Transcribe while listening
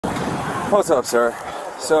What's up, sir?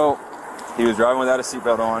 So, he was driving without a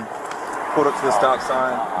seatbelt on, pulled up to the stop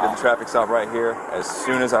sign, did the traffic stop right here. As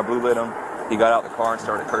soon as I blue lit him, he got out the car and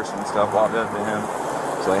started cursing and stuff, walked up to him.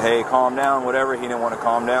 So like, hey, calm down, whatever. He didn't want to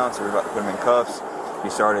calm down, so we were about to put him in cuffs. He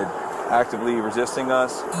started actively resisting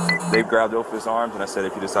us. They grabbed both his arms, and I said,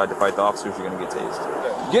 if you decide to fight the officers, you're going to get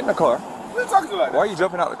tased. Get in the car. What are you talking to like that? Why are you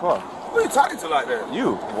jumping out the car? Who are you talking to like that?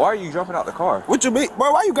 You. Why are you jumping out the car? What you mean?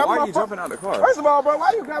 Bro, why you grabbing my Why are you jumping out the car? First of all, bro,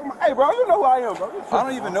 why you grabbing my... Hey, bro, you know who I am, bro. I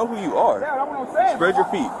don't even know who you are. Yeah, that's what I'm saying. Spread your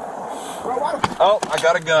feet. Bro, why the... Oh, I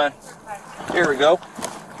got a gun. Here we go.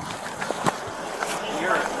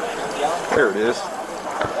 There it is.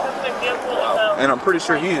 And I'm pretty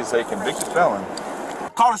sure he is a convicted felon.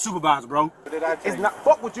 Call the supervisor, bro. It's not...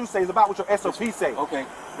 Fuck what you say. It's about what your SOP say. Okay.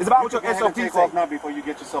 It's about what your SOP say. Off now before you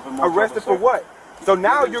get yourself in more arrested for what? So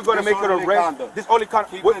now you're going to make an arrest. This only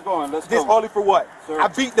conduct. Keep it going. Let's this go. Only for what? Sir. I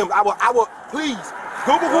beat them. I will. Please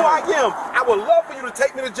Google who I am. I would love for you to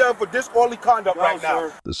take me to jail for disorderly conduct right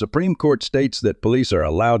now. The Supreme Court states that police are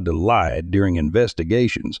allowed to lie during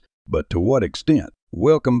investigations, but to what extent?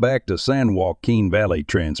 Welcome back to San Joaquin Valley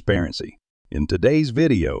Transparency. In today's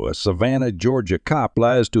video, a Savannah, Georgia cop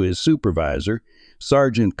lies to his supervisor,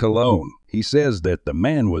 Sergeant Colon. He says that the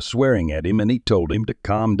man was swearing at him and he told him to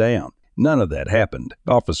calm down. None of that happened.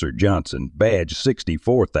 Officer Johnson, badge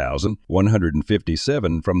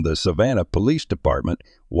 64,157 from the Savannah Police Department,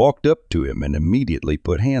 walked up to him and immediately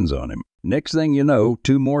put hands on him. Next thing you know,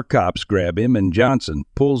 2 more cops grab him and Johnson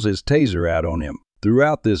pulls his taser out on him.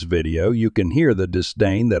 Throughout this video, you can hear the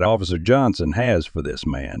disdain that Officer Johnson has for this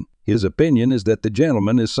man. His opinion is that the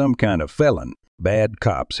gentleman is some kind of felon. Bad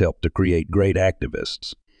cops help to create great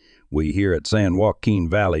activists. We here at San Joaquin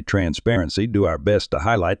Valley Transparency do our best to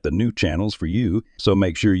highlight the new channels for you, so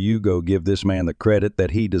make sure you go give this man the credit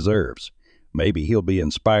that he deserves. Maybe he'll be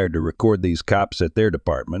inspired to record these cops at their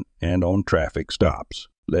department and on traffic stops.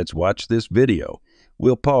 Let's watch this video.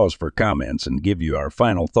 We'll pause for comments and give you our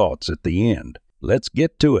final thoughts at the end. Let's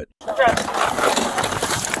get to it.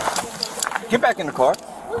 Get back in the car.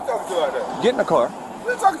 What are you talking to like that? Get in the car. What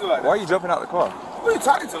are you talking to like that? Why are you jumping out the car? Who are you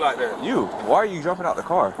talking to like that? You. Why are you jumping out the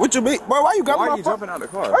car? What you mean? Bro, why you grabbing Why my are you jumping out the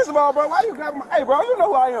car? First of all, bro, why you grabbing my... Hey, bro, you know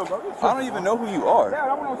who I am, bro. I don't even know who you are. Yeah,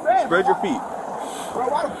 that's what I'm saying. Spread your feet. Bro,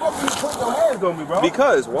 why the fuck you putting your hands on me, bro?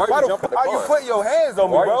 Because why are you jumping out the car? Why you putting your hands on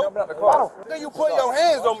me, Why bro? are you jumping out the car? Why the fuck you putting your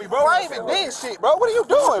hands on me, bro? I ain't even did shit, bro. What are you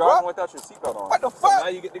doing, Driving bro? without your seatbelt on. What the So fuck? now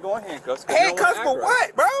you get to go in handcuffs. Handcuffs for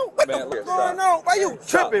what, bro? What Man, the look, fuck going stop. on? Why you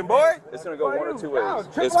tripping, boy? It's gonna go one or two ways.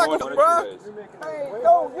 It's It's going one or two ways. Hey,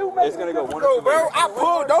 yo, you make It's gonna go one or two bro. ways. I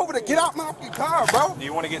pulled over to get out my fucking car, bro. Do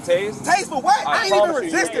you want to get tased? Tase for what? I ain't even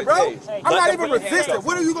promise you, resisting, you bro. get tased. I'm Let not them even put the resisting. handcuffs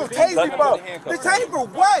What are you gonna on. tase Let me them for? put the handcuffs Detain for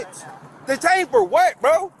what? Detain for what,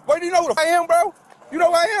 bro? Boy, do you know who I am, bro? You know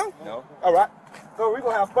who I am? No. All right. So we're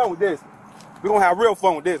gonna have fun with this. We're gonna have real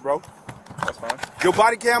fun with this, bro. That's fine. Your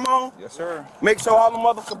body cam on? Yes, sir. Make sure all the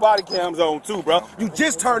motherfucking body cams on too, bro. You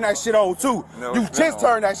just turned that shit on too. No, You it's just been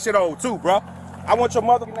on. turned that shit on too, bro. I want your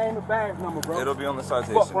motherfucking name and badge number, bro. It'll be on the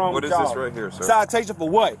citation. Fuck wrong What with is this y'all? right here, sir? Citation for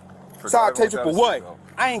what? For Citation driving for what? without a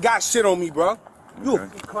seatbelt. I ain't got shit on me, bro. You Okay. a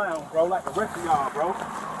clown, bro, like the rest of y'all, bro.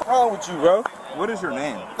 What's wrong with you, bro? What is your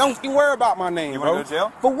name? Don't you worry about my name, You bro. wanna go to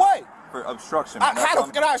jail? For what? For obstruction. What the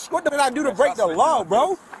fuck did I do to break the law,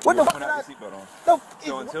 bro? What the fuck did I... So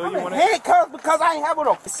until I'm you in wanna- handcuffs because I ain't have a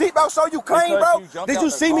seatbelt, so you clean, Because bro? you jumped Did out you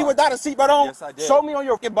the see me car. without a seatbelt on? Yes, I did. Show me on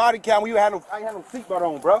your body cam when you had I ain't had no seatbelt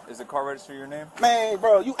on, bro. Is the car registered your name? Man,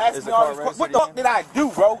 bro, you asked Is me the all car this. What registered the your fuck did I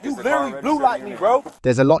do, bro? You Is the car literally blew registered like your me, name? bro.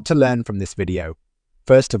 There's a lot to learn from this video.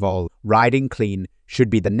 First of all, riding clean should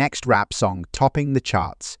be the next rap song topping the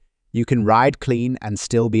charts. You can ride clean and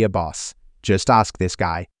still be a boss. Just ask this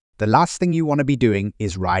guy. The last thing you want to be doing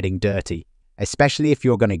is riding dirty, especially if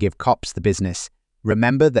you're going to give cops the business.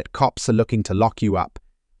 Remember that cops are looking to lock you up.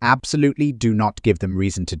 Absolutely do not give them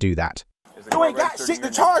reason to do that. Is the You car ain't got registered shit in to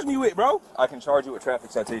your charge me with, bro. name? I can charge you with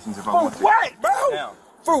traffic citations if I For want to. what, bro? Sit down.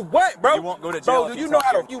 For what, bro? You won't go to jail Bro, if do you you know talk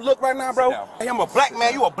how here. to... You look right now, bro? Sit down. Hey, I'm a black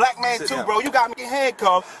man. You a black man Sit too, down. bro. You got me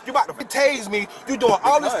handcuffed. You about to tase me. You doing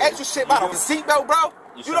all this Because extra shit about a seatbelt, bro?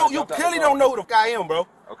 You You clearly don't know who the fuck I am, bro.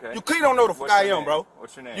 Okay. You clearly don't know who the fuck What's I your am, name? bro.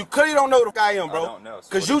 What's your name? You clearly don't know who the fuck I am, bro. I don't know. So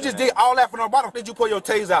Because what you is just your did name? all that for no bottom. Did you pull your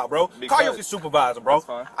tase out, bro? Call Because- your supervisor, bro. That's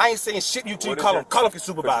fine. I ain't saying shit you to you. What is Call your- him. Call up your Put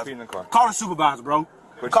your supervisor. feet in the car. Call the supervisor, bro.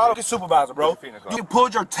 Put Call your- up your supervisor, bro. Put your feet in the car. You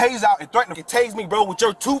pulled your tase out and threatened to tase me, bro, with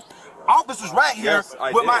your two officers right here Yes,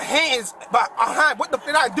 I with did. my hands behind. What the fuck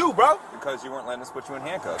did I do, bro? Because you weren't letting us put you in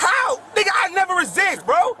handcuffs. How? Nigga, I never resist,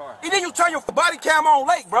 bro. Car. And then you turn your body cam on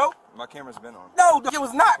late, bro. My camera's been on. No, it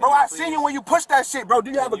was not, bro. I seen you when you pushed that shit, bro. Do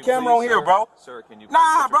you have a camera on here, bro? Sir, can you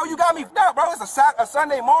Nah, bro, you got me up, bro. It's a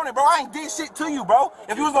Sunday morning, bro. I ain't did shit to you, bro.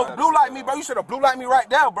 If you was gonna blue light me, bro, you should have blue light me right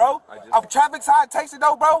there, bro. Of traffic's how it takes it,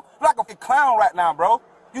 though, bro. You look like a clown right now, bro.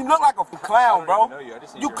 You look like a clown, bro.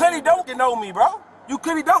 You clearly don't know me, bro. You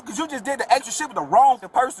clearly don't, because you just did the extra shit with the wrong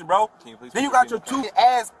person, bro. Then you got your two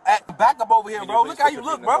ass at back up over here, bro. Look how you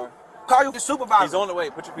look, bro. Call your supervisor. He's on the way.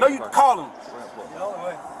 Put your feet No, in you the car. call him.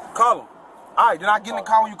 Call him. All right, then I get in the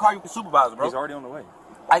car when you call your supervisor, bro. He's already on the way.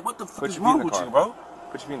 Like, what the fuck is wrong with you, bro?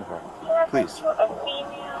 Put your feet in the car. Please.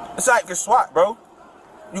 It's like it's SWAT, bro.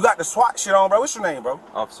 You got the SWAT shit on, bro. What's your name, bro?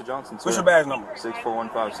 Officer Johnson, sir. What's your badge number?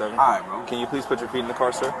 64157. All right, bro. Can you please put your feet in the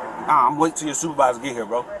car, sir? Nah, I'm waiting till your supervisor get here,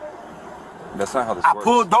 bro. That's not how this I works.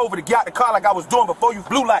 pulled over to get out the car like I was doing before you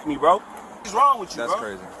blue light me, bro. What's wrong with you, That's bro?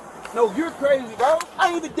 crazy. No, you're crazy, bro. I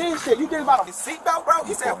ain't even did shit. You did about a seatbelt, bro?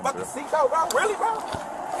 You said fucking seatbelt, bro? Really, bro?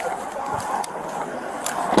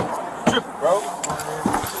 Tripping, bro.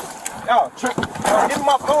 Y'all tripping. Bro, give me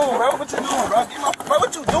my phone, bro. What you doing, bro? Give me my, bro,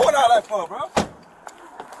 what you doing all that for, bro?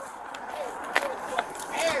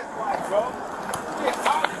 Hands like, bro. Get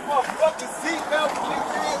out of my fucking seatbelt,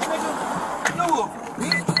 bitch ass nigga. You a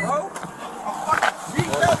bitch, bro. A fucking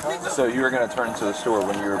seatbelt, nigga. So you were going to turn into the store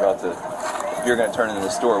when you were about to... You're going to turn into the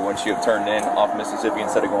store once you have turned in off Mississippi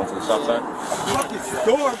instead of going to the stop sign? A fucking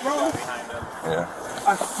store, bro. Yeah.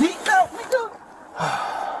 A seatbelt, nigga?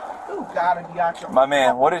 You gotta be out your... My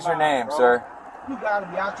man, what is your name, bro. sir? You gotta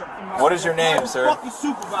be out your... What is your name, sir? Fucking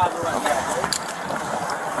supervisor right now, bro.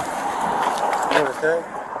 You understand?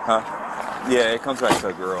 Huh? Yeah, it comes back to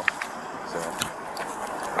a girl. So.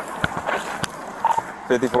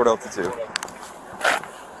 54 Delta 2.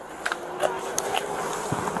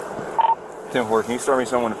 10-4, can you start me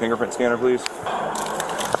someone a fingerprint scanner, please? Yeah,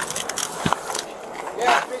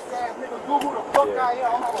 bitch ass nigga, Google the fuck out here.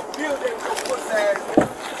 I'm gonna build that with your pussy ass nigga.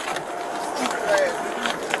 Stupid ass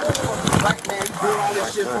nigga. Black man, you doing all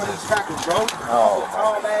this shit for these crackers, bro. Oh.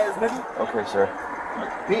 Tall ass nigga. Okay, sir.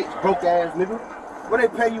 Bitch, broke ass nigga. What they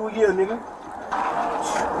pay you a year, nigga?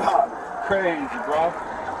 God, crazy, bro.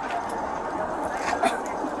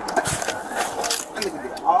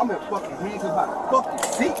 I'm in fucking hands about a fucking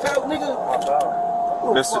seatbelt, nigga. You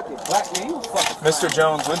a fucking black man. You a fucking Mr.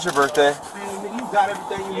 Jones, when's your birthday? man, nigga, you got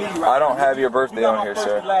everything you need right I don't now, have nigga. your birthday You got on my here, first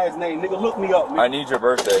sir. and last name, nigga. Look me up, nigga. I need your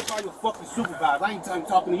birthday. Call your fucking supervisor. I ain't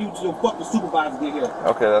talking to you till your fucking supervisor get here.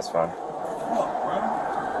 Okay, that's fine. Fuck, bro.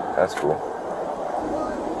 That's cool.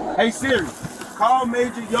 Hey Siri, call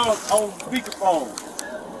Major Young on speakerphone.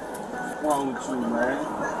 What's wrong with you, man?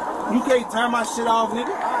 You can't turn my shit off, nigga.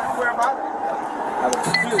 Don't worry about it. I have a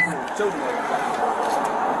computer children.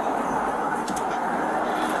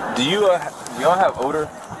 Do y'all have odor?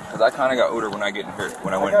 Because I kind of got odor when I get in here,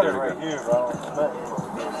 when I went there to go. Here, bro.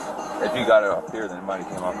 If you got it up here, then it might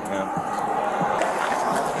have came off of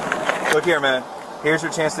him. Look here, man. Here's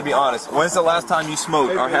your chance to be honest. When's the last time you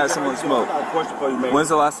smoked or had someone smoke? I got a question for you, man. When's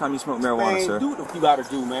the last time you smoked marijuana, Man, sir? do what you gotta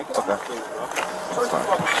do, man. Okay. That's fine.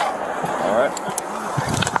 All right.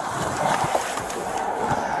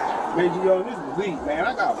 Major Young, this is weak, man.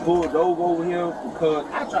 I got pulled over here because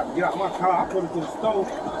I tried to get out my car. I put it to the stove,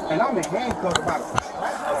 and I'm in handcuffs about a seatbelt.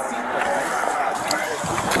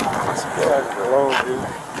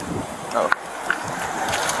 Oh.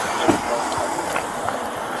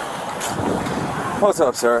 What's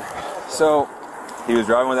up, sir? So, he was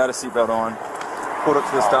driving without a seatbelt on, pulled up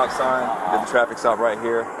to the stop sign, did the traffic stop right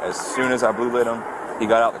here. As soon as I blue lit him, he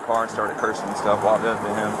got out the car and started cursing and stuff while I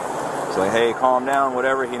visited him. So like, hey, calm down,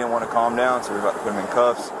 whatever. He didn't want to calm down, so we were about to put him in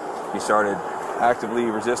cuffs. He started actively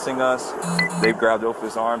resisting us. They grabbed both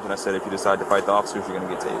his arms, and I said, if you decide to fight the officers, you're going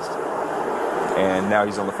to get tased. And now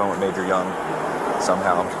he's on the phone with Major Young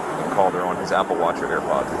somehow and called her on his Apple Watch or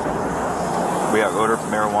AirPods or something. We have odor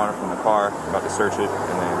from marijuana from the car, about to search it,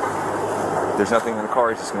 and then if there's nothing in the car,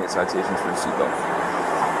 he's just going to get citations for the seatbelt.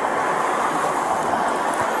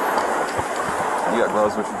 You got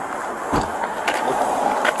gloves with you?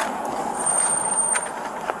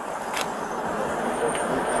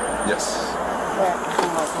 Yes.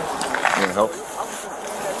 You need help?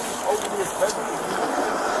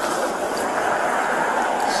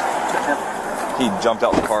 He jumped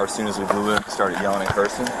out the car as soon as we blew in, started yelling and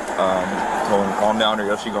cursing. Told him to calm down or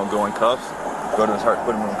else you're going to go in cuffs. Go to his heart,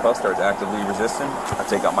 put him in cuffs, starts actively resisting. I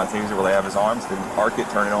take out my taser where they have his arms, didn't park it,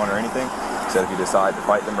 turn it on or anything. Said if you decide to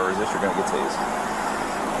fight them or resist, you're going to get tased.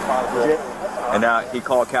 And now he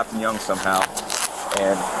called Captain Young somehow,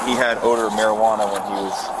 and he had odor of marijuana when he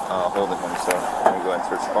was holding him, so I'm going to go ahead and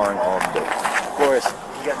start sparring all of them. Boris,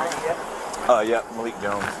 you got me yet? Yeah, Malik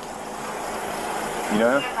Jones. You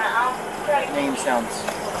know him? Name sounds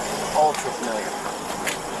ultra familiar.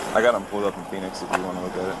 I got them pulled up in Phoenix if you want to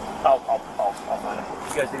look at it. I'll find it.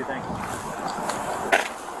 You guys do your thing.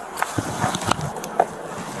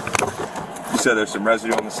 You said there's some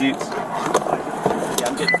residue on the seats? Yeah,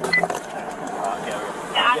 I'm getting whip.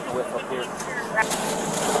 I'm getting whip up here.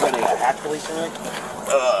 What, they got hatch police or anything?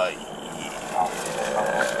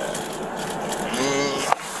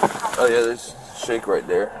 Oh yeah, there's shake right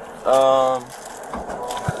there. I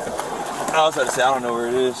was about to say, I don't know where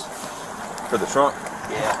it is. For the trunk?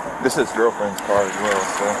 Yeah. This is his girlfriend's car as well,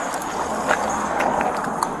 so.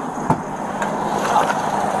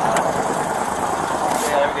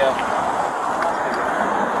 Yeah, there we go.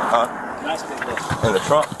 Huh? Nice big whip. In the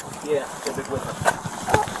trunk? Yeah, the big whip.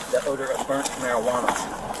 The odor of burnt marijuana.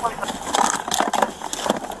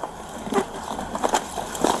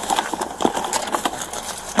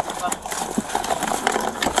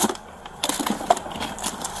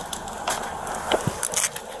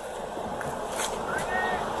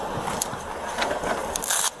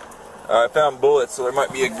 I found bullets, so there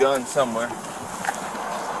might be a gun somewhere.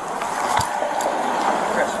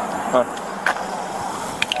 Huh?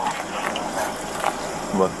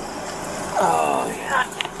 What? Oh, yeah.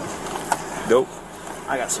 Dope.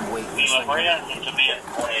 I got some weight. Needs to be at 28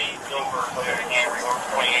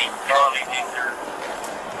 Charlie Victor.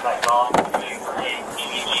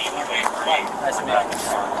 Nice to meet you.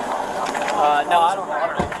 No, I don't know.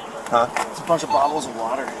 Huh? It's a bunch of bottles of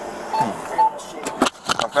water.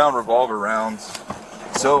 I found revolver rounds.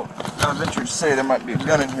 So, I venture to say there might be a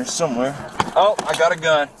gun in here somewhere. Oh, I got a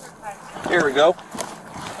gun. Here we go.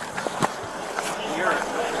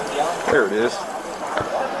 There it is.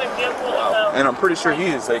 And I'm pretty sure he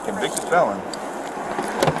is a convicted felon.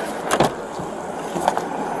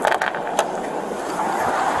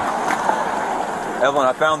 Evelyn,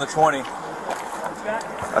 I found the 20.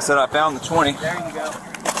 I said I found the 20. There you go.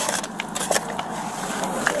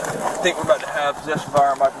 I think we're about to have possession of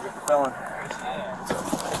firearm by convicted felon.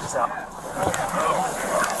 Check this out.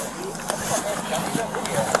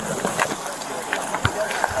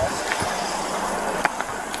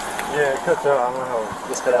 Yeah, cut out. I don't know.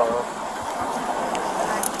 Just cut out.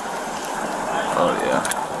 Oh yeah.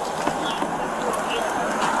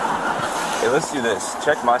 Hey, let's do this.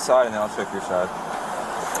 Check my side and then I'll check your side.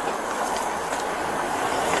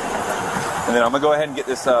 And then I'm gonna go ahead and get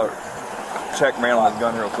this check man on this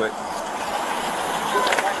gun real quick.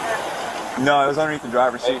 No, it was underneath the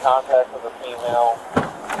driver's seat. Made contact with a female.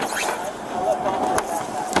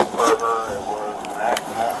 Further, it was an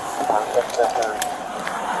accident. Contact center.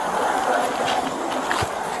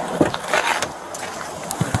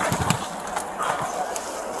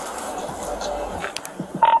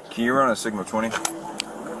 Can you run a signal 20?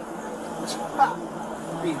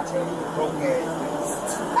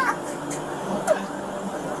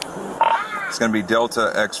 It's gonna be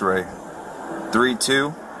Delta X-ray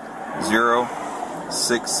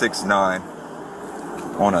 320669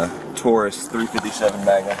 on a Taurus 357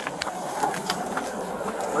 Magnum.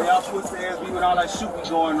 Where y'all supposed to be with all that shooting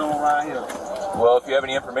going on right here? Well, if you have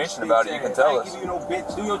any information about it, you can tell us. You know,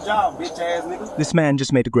 bitch, do your job, bitch ass nigga. This man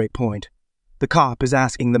just made a great point. The cop is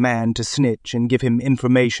asking the man to snitch and give him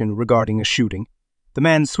information regarding a shooting. The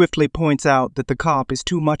man swiftly points out that the cop is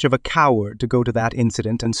too much of a coward to go to that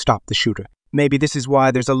incident and stop the shooter. Maybe this is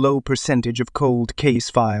why there's a low percentage of cold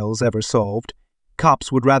case files ever solved.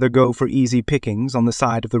 Cops would rather go for easy pickings on the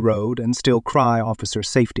side of the road and still cry officer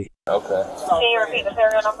safety. Okay. Can you repeat the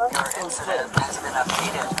serial number?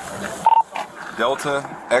 Delta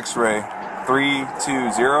X-ray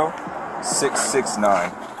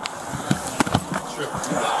 320669.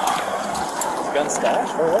 Gun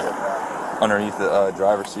stash? Where was it? Underneath the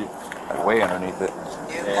driver's seat. Like way underneath it.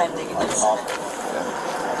 Yeah.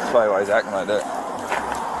 That's probably why he's acting like that.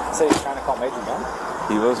 So he's trying to call Major Gun?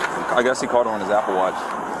 He was, I guess he called her on his Apple Watch.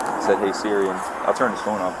 Said, hey Siri, and I'll turn his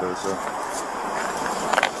phone off though, so.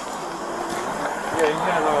 Yeah, you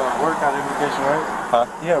had work identification, right? Huh?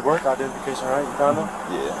 You had work identification, right? You found him?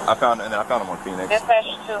 Yeah, I found him on Phoenix. Dispatch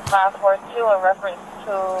 2542 in reference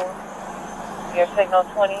to your signal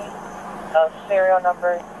 20 of serial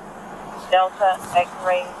number Delta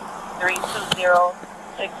X-ray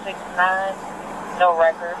 320669. No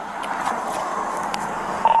record.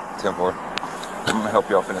 10-4. I'm gonna help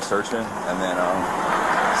you out finish searching, and then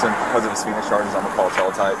because of his Phoenix charges, I'm gonna call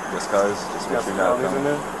teletype just cause. Just make sure you know.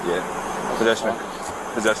 Yeah. Possession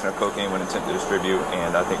of cocaine with intent to distribute,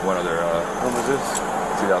 and I think one other. When was this?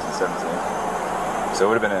 2017. So it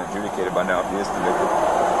would have been adjudicated by now if he is convicted.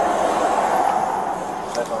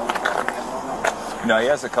 No, he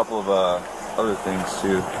has a couple of other things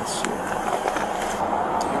too. Let's see.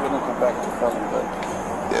 He wouldn't come back to felon, but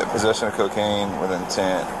Yeah, possession of cocaine with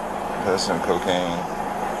intent, possession of cocaine,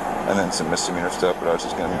 and then some misdemeanor stuff, but I was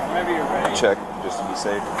just going to check just to be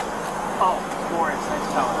safe. Oh, 4 inches,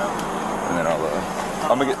 And then I'll,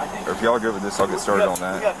 I'm going to get, or if y'all are good with this, I'll get started on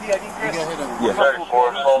that. Yeah.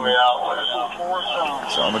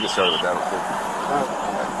 So I'm going to get started with that real quick.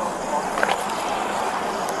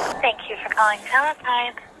 Thank you for calling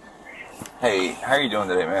Teletype. Hey, how are you doing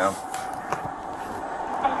today, ma'am?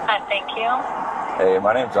 I'm fine, thank you. Hey,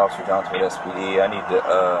 my name's Officer Johnson with SPD. I need to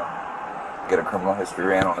get a criminal history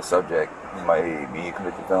ran on a subject. He might be a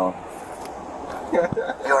convicted felon.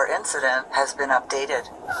 Your incident has been updated.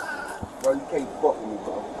 Bro, you can't fuck with me,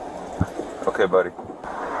 bro. Okay, buddy.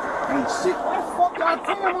 Ain't shit. Why the fuck y'all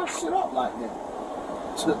tearing my shit up like that?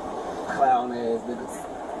 Clown ass niggas.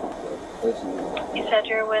 You said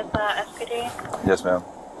you're with SPD? Yes, ma'am.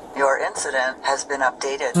 Your incident has been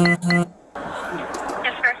updated.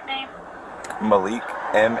 His first name? Malik,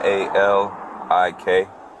 M-A-L-I-K.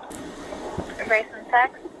 Race and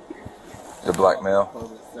sex? The black male.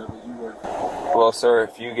 Well, sir,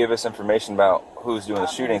 if you give us information about who's doing the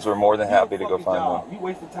shootings, we're more than happy to go find them. You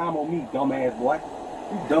wasting time on me, dumbass boy.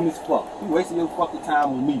 You dumb as fuck. You wasting your fucking time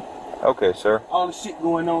on me. Okay, sir. All the shit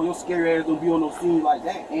going on, your scary ass don't be on no scene like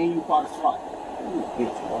that, and you part of SWAT. You a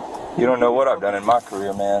bitch, bro. You don't know what I've done in my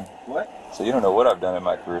career, man. What? So you don't know what I've done in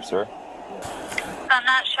my career, sir. I'm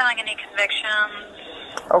not showing any convictions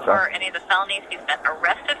for any of the felonies he's been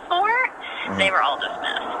arrested for. They were all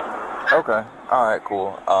dismissed. Okay. All right,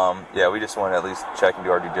 cool. Yeah, we just want to at least check and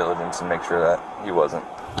do our due diligence and make sure that he wasn't.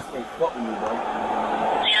 Hey, fuck with me, bro.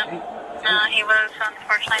 Yeah. No, he was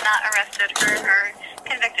unfortunately not arrested or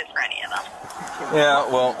convicted for any of them. Yeah,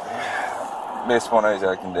 well, based upon how he's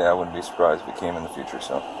acting today, I wouldn't be surprised if he came in the future,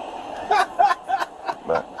 so.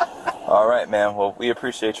 But, all right, man. Well, we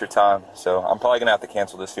appreciate your time. So I'm probably going to have to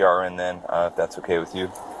cancel this VRN then, if that's okay with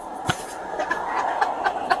you.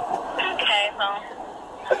 Okay, well,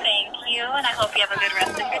 thank you, and I hope you have a good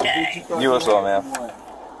rest of your day. You as well, man.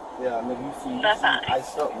 Yeah, nigga, you see, Bye-bye.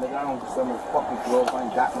 ice up, nigga. I don't do some of the fucking gloves. I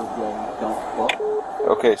ain't got no gloves. Don't fuck.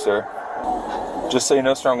 Okay, sir. Just so you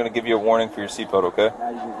know, sir, I'm going to give you a warning for your seatbelt, okay? Now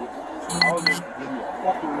you gonna get all this to give me a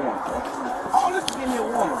fucking warning, bro. All this to give me a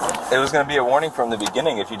warning, bro. It was going to be a warning from the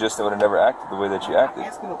beginning if you just would have never acted the way that you acted.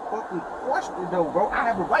 I'm asking a fucking question, though, bro. I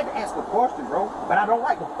have a right to ask a question, bro. But I don't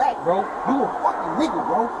like the fact, bro. You a fucking nigga,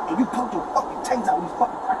 bro. And you pulled your fucking tanks out with these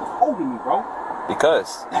fucking crackers holding me, bro.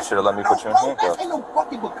 Because you should have let me put you in handcuffs. That ain't no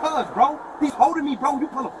fucking because, bro. He's holding me, bro. You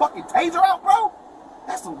pull a fucking taser out, bro?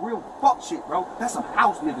 That's some real fuck shit, bro. That's some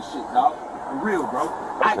house nigga shit, dog. For real, bro.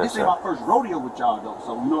 This ain't my first rodeo with y'all, though.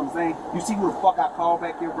 So, you know what I'm saying? You see who the fuck I call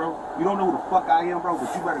back here, bro? You don't know who the fuck I am, bro, but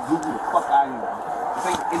you better Google who the fuck I am, bro.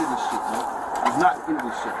 This ain't the end of this shit, bro. It's not the end of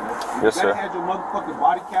this shit, bro. You better have your motherfucking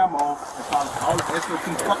body cam on and follow all the SOP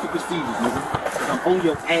fucking procedures, nigga. Because I'm on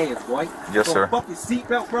your ass, boy. Yes, sir. Fucking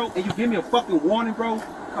seatbelt, bro, and you give me a fucking warning, bro.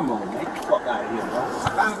 Come on, man. Get the fuck out of here, bro.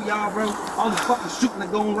 Five of y'all, bro. All this fucking shooting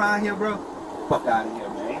that going around here, bro. Fuck out of here,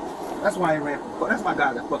 man. That's why I ain't ran for. That's why I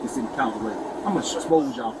got that fucking city council with. I'm gonna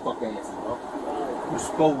expose y'all fuck asses, bro. I'm gonna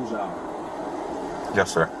expose y'all. Yes,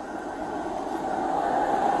 sir.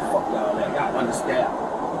 Fuck y'all, man. Y'all understand.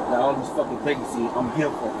 Now all these fucking vacancies, I'm here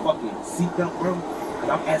for a fucking seatbelt, bro. And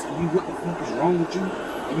I'm asking you what the fuck is wrong with you?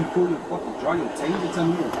 And you pull your fucking draw your taser and tell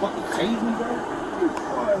me you fucking tase me, bro?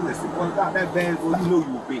 Boy, listen, boy, without that badge, boy, you know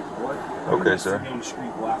you a bitch, boy. Okay, sir. You on the street,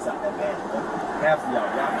 boy, outside that badge, boy. Half of y'all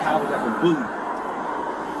cowards that been bullied.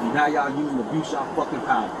 And now y'all using abuse y'all fucking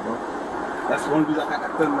power, bro. That's one reason I got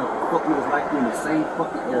that feeling that fuck niggas like you in the same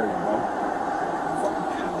fucking area, bro. Fucking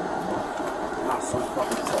coward, bro. Y'all so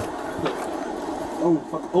fucking tough. Look, oh,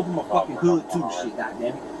 fucking open my fucking hood too, shit,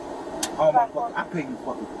 goddammit. All my fucking, I pay you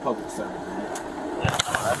fucking public service, man.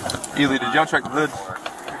 Ely, did y'all check the hood?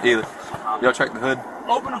 Ely, y'all check the hood?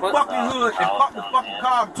 Open the fucking hood and pop the fucking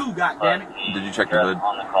car too, goddammit. Did you check the hood?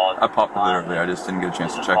 I popped the hood earlier. I just didn't get a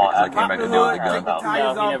chance to check it because I came back to deal with the gun. No,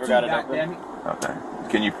 he never got it open. Okay.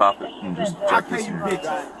 Can you pop it and just check this? I pay you, bitch.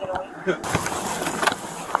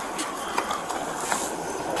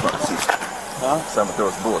 Front seat. Huh? Someone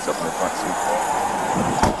throws bullets up in the front seat.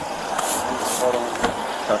 Hold on.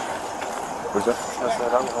 Huh? Where's that? I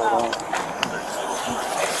said, I'm hold on.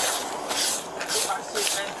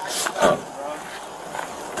 Oh.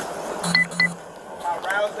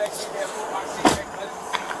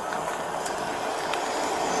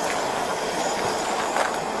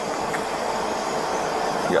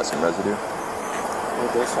 You got some residue? Yeah,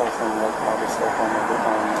 they saw some like all the stuff on the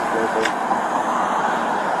paper.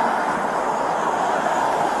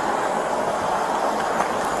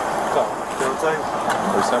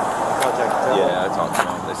 What's that? Yeah, I talked to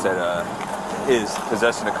them. They said his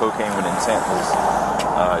possession of cocaine with intent was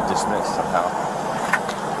dismissed somehow.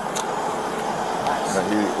 But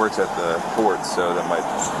he works at the port, so that might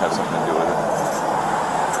have something to do with it.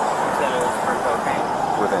 Said it was for cocaine.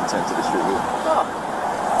 With intent to distribute. Oh.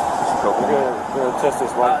 Cocaine. We're gonna test this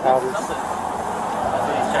white powder. That's what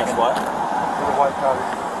he's checking. What? The white powder.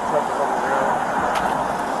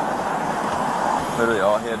 Literally,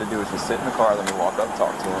 all he had to do was just sit in the car, let me walk up,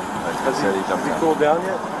 talk to him. Like he said, he jumped Has he in. cooled down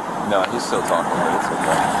yet? No, he's still talking, but it's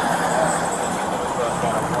okay.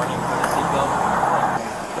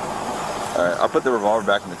 Alright, I'll put the revolver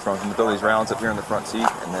back in the trunk. I'm gonna throw these rounds up here in the front seat,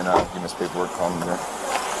 and then give me his paperwork, call him there.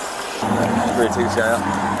 You ready to take this guy out?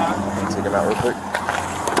 Take him out real quick.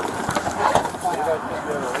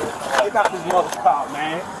 Get out this mother car,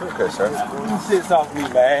 man. Okay, sir. You sits off me,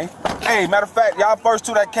 man. Hey, matter of fact, y'all first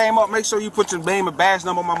two that came up, make sure you put your name and badge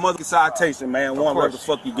number on my mother's citation, man. One, whatever the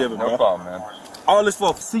fuck you give it, bro. No problem, man. All this for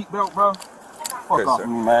a seatbelt, bro. Fuck Okay, off sir.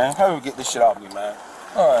 me, man. How do we get this shit off me, man?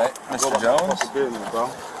 Alright, Mr. Jones. Fuck your business, bro.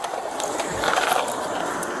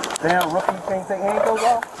 Damn, rookie, you can't take any of those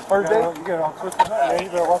off? First day? You get all twisted up, man. You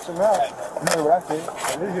better watch your mouth. You know what I said.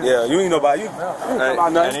 Yeah, you ain't know about you.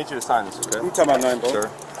 I need you to sign this, okay? You talking about nothing, bro. Sir.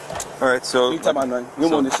 Alright, so... You talking about nothing. You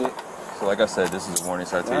don't want this shit. So like I said, this is a warning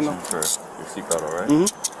citation for your seatbelt, alright?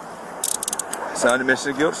 Mm-hmm. Signed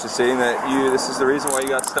admission of guilt, just stating that this is the reason why you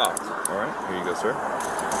got stopped. Alright, here you go, sir.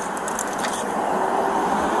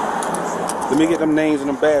 Let me get them names and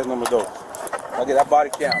them badge numbers, though. I get that body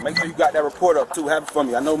count. Make sure you got that report up, too. Have it for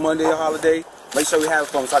me. I know Monday a holiday. Make sure we have it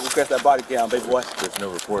for me so I can press that body count, baby boy. There's no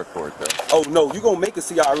report for it, though. Oh, no. You gonna make a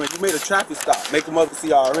CRN. You made a traffic stop. Make him up a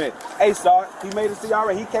CRN. Hey, Sarge, he made a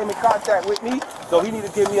CRN. He came in contact with me, so he need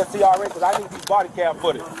to give me a CRN because I need these body cam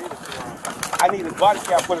footage. I need his body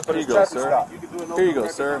cam footage for this traffic stop. Here you go,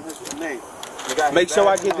 sir. Make sure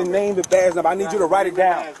I get the name, the badge number. I need you to write it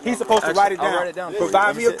down. He's supposed to write it down. I'll write it down.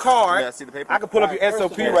 Provide me a card. Yeah, see the paper? I can pull up your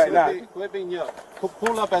SOP right now.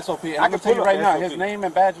 Pull up SOP. I can tell you right now. His name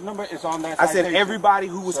and badge number is on that. I said everybody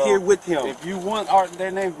who was here with him. If you want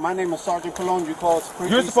their name, my name is Sergeant Colon. You call.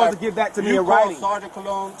 You're supposed to give that to me in writing. Sergeant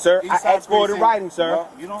Colon. Sir, I asked for it in writing, sir.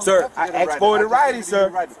 Sir, I asked for it in writing,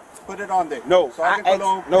 sir. Put it on there. No, Sergeant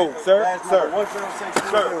Colon. no, sir, sir.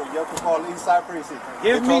 10620. You have to call Eastside Precinct.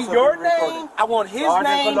 Give me your name. I want his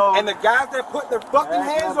name and the guys that put their fucking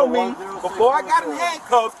hands on me before I got in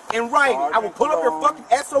handcuffs in writing. I will pull up your fucking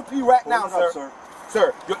SOP right now, sir.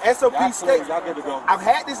 Sir, your SOP states. I've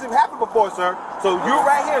had this happen before, sir. So you're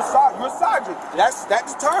right here, you're a sergeant. That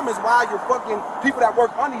determines why your fucking people that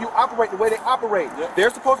work under you operate the way they operate. They're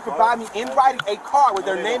supposed to provide me in writing a card with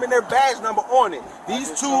their name and their badge number on it.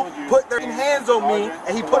 These two put their hands on me,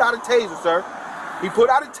 and he put out a taser, sir. He put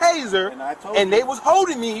out a taser, and they was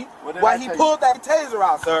holding me while he pulled that taser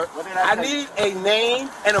out, sir. I need a name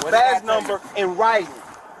and a badge number in writing.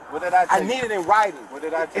 What did I tell you? I need it in writing. What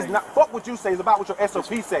did I tell you? It's not fuck what you say. It's about what your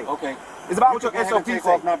SOP say. Okay. It's about what your SOP take say.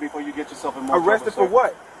 Off now before you get yourself in more arrested trouble, for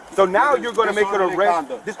what? So now you're going to make an arrest.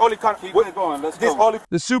 Disorderly conduct. Keep it going. Let's go.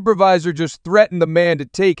 The supervisor just threatened the man to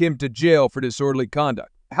take him to jail for disorderly conduct.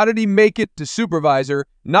 How did he make it to supervisor,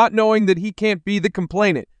 not knowing that he can't be the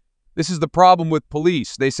complainant? This is the problem with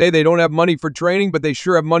police. They say they don't have money for training, but they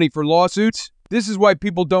sure have money for lawsuits. This is why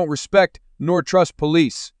people don't respect nor trust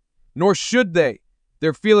police. Nor should they.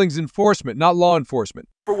 Their feelings enforcement, not law enforcement.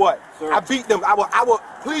 For what? Sir. I beat them. I will,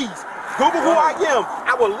 please, Google who I am.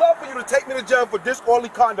 I would love for you to take me to jail for disorderly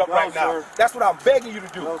conduct right now. That's what I'm begging you to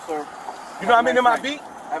do. No, sir. You know how many of them I beat?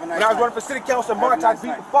 When I was running for city council in March, I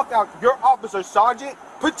beat the fuck out your officer, Sergeant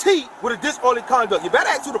Petite, with a disorderly conduct. You better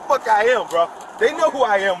ask who the fuck I am, bro. They know who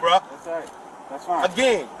I am, bro. That's right. That's fine.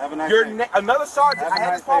 Again, you're another sergeant. I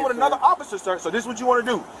had this problem with another officer, sir. So this is what you want to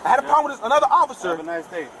do. I had a problem with another officer, Have a nice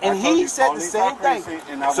day. and he said the same thing.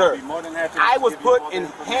 Sir, I was put in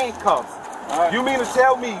handcuffs. Right. You mean to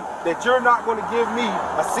tell me that you're not going to give me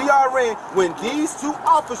a CRN when these two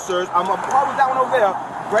officers, I'm probably that one over there,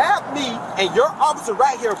 grab me and your officer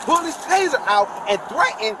right here, pull his taser out and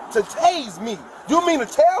threaten to tase me? You mean to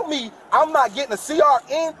tell me I'm not getting a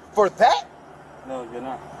CRN for that? No, you're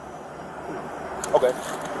not. Okay.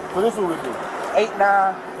 So this is what we do.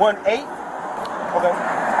 8918. Okay.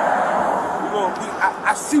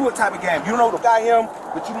 I see what type of game. You know who the fuck I am,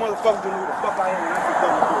 but you motherfuckers don't know who the fuck I am, and that's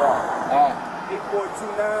what you are.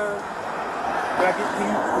 8429. When I get to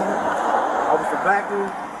you, Officer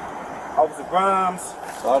Blackman, Officer Grimes.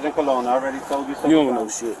 Sergeant Colon, I already told you something. You don't know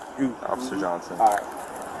shit. You. Officer Johnson. All right.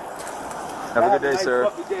 Have a good day, sir.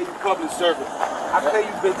 Have a day, you public servant. I pay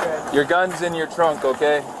you, bitch ass. Your gun's in your trunk,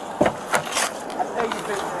 okay? Hey, you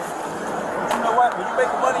bitch. But you know what? When you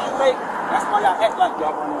make the money you make, that's why y'all act like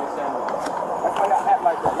y'all run on the sandwich. That's why y'all act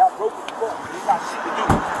like that. Y'all broke as fuck. You got shit to do.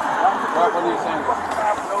 What are you saying? For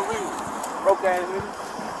no reason. Broke ass nigga.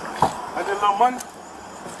 I did a little money.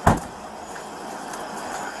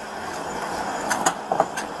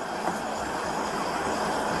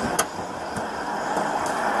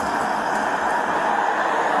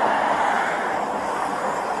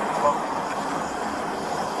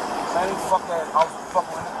 Fuck that, I was fucking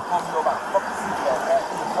with nigga told me about fucking seatbelt, ass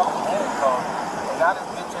in the fucking handcuffs. And now this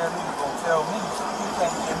bitch ass nigga gonna tell me he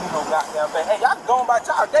can't give me no goddamn thing. Hey, y'all going by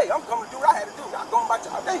y'all day. I'm coming to do what I had to do. Y'all going by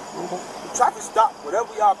y'all day. The traffic stop, whatever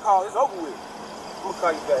y'all call, it's over with. I'm gonna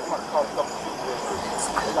call you back. I'm gonna call a couple people real quick.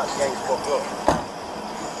 They got the gang fucked up.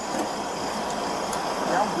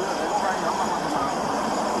 Yeah, I'm good. They go right here. I'm not my mind.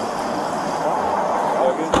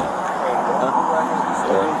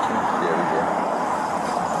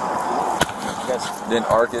 Didn't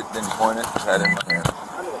arc it, didn't point it, just had it in my hand.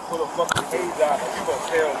 I need to pull a fucking haze out and you gonna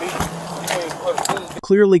tell me you ain't put a haze.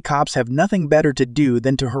 Clearly, cops have nothing better to do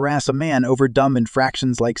than to harass a man over dumb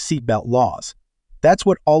infractions like seatbelt laws. That's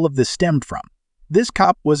what all of this stemmed from. This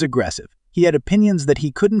cop was aggressive. He had opinions that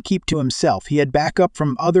he couldn't keep to himself. He had backup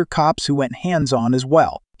from other cops who went hands-on as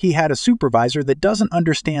well. He had a supervisor that doesn't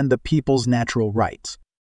understand the people's natural rights.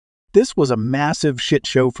 This was a massive shit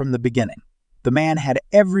show from the beginning. The man had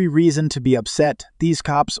every reason to be upset. These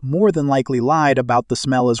cops more than likely lied about the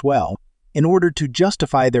smell as well, in order to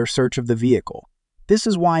justify their search of the vehicle. This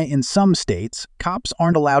is why in some states, cops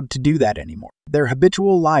aren't allowed to do that anymore. They're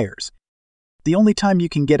habitual liars. The only time you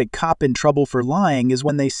can get a cop in trouble for lying is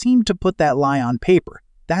when they seem to put that lie on paper.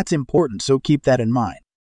 That's important, so keep that in mind.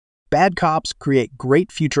 Bad cops create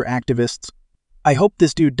great future activists. I hope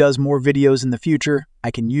this dude does more videos in the future.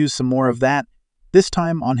 I can use some more of that, this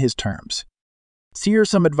time on his terms. So here's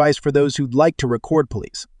some advice for those who'd like to record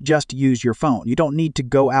police. Just use your phone. You don't need to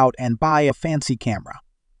go out and buy a fancy camera.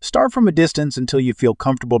 Start from a distance until you feel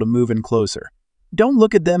comfortable to move in closer. Don't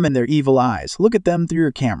look at them in their evil eyes. Look at them through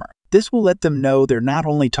your camera. This will let them know they're not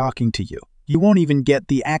only talking to you. You won't even get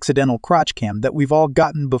the accidental crotch cam that we've all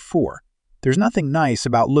gotten before. There's nothing nice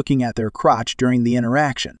about looking at their crotch during the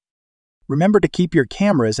interaction. Remember to keep your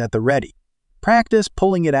cameras at the ready. Practice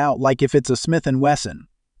pulling it out like if it's a Smith & Wesson.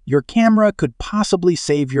 Your camera could possibly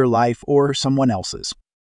save your life or someone else's.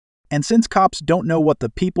 And since cops don't know what the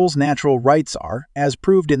people's natural rights are, as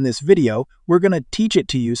proved in this video, we're going to teach it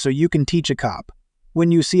to you so you can teach a cop.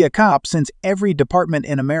 When you see a cop, since every department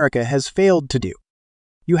in America has failed to do,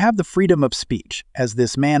 you have the freedom of speech. As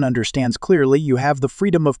this man understands clearly, you have the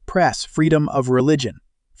freedom of press, freedom of religion,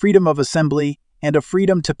 freedom of assembly, and a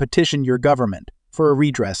freedom to petition your government for a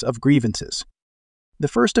redress of grievances. The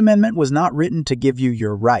First Amendment was not written to give you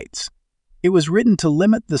your rights. It was written to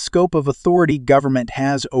limit the scope of authority government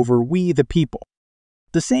has over we the people.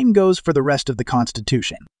 The same goes for the rest of the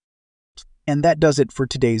Constitution. And that does it for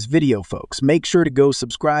today's video, folks. Make sure to go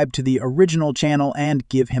subscribe to the original channel and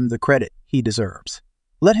give him the credit he deserves.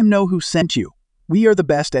 Let him know who sent you. We are the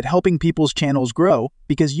best at helping people's channels grow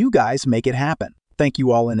because you guys make it happen. Thank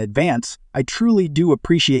you all in advance. I truly do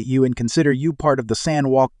appreciate you and consider you part of the San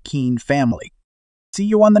Joaquin family. See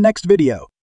you on the next video.